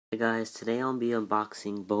Hey guys, today I'll be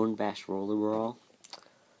unboxing Bone Bash Roller Brawl,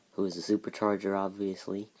 who is a supercharger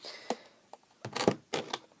obviously.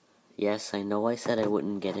 Yes, I know I said I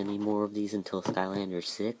wouldn't get any more of these until Skylanders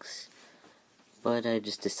 6, but I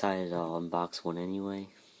just decided I'll unbox one anyway.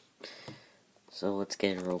 So let's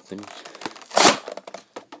get her open.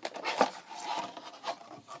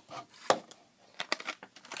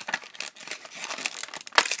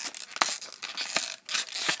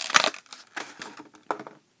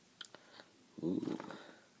 Ooh.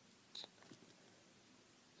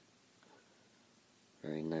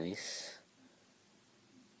 Very nice.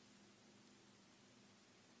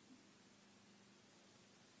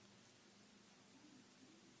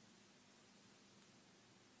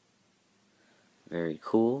 Very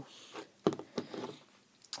cool.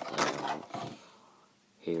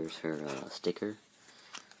 Here's her sticker.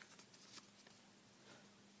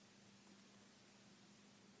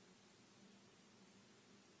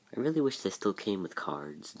 I really wish they still came with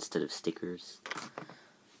cards instead of stickers.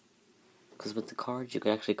 Because with the cards, you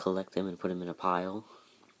could actually collect them and put them in a pile.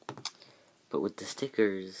 But with the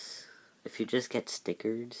stickers, if you just get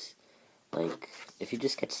stickers,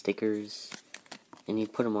 and you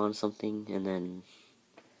put them on something and then,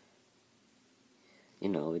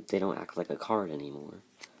 they don't act like a card anymore.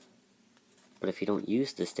 But if you don't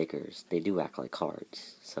use the stickers, they do act like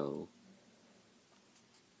cards. So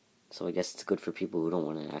I guess it's good for people who don't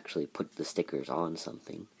want to actually put the stickers on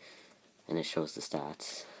something, and it shows the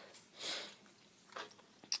stats.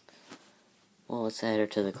 Well, let's add her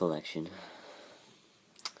to the collection.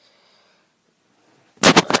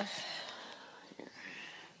 Go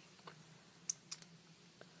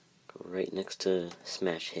right next to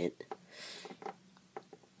Smash Hit.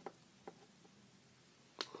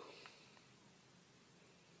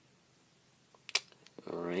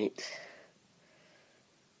 Alright.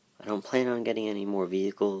 I don't plan on getting any more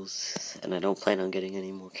vehicles, and I don't plan on getting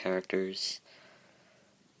any more characters.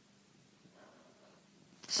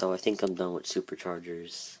 So I think I'm done with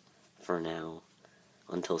SuperChargers for now,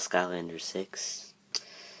 until Skylanders 6.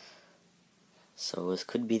 So this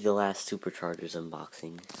could be the last SuperChargers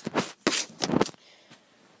unboxing.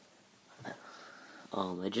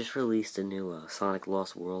 I just released a new Sonic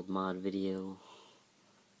Lost World mod video.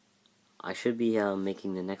 I should be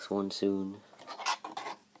making the next one soon.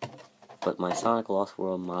 But my Sonic Lost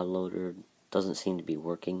World mod loader doesn't seem to be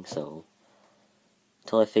working, so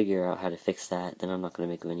until I figure out how to fix that, then I'm not going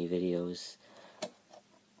to make many videos.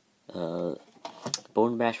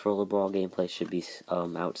 Bone Bash Roller Brawl gameplay should be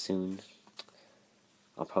out soon.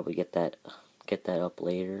 I'll probably get that up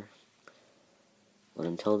later. But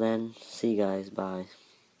until then, see you guys, bye.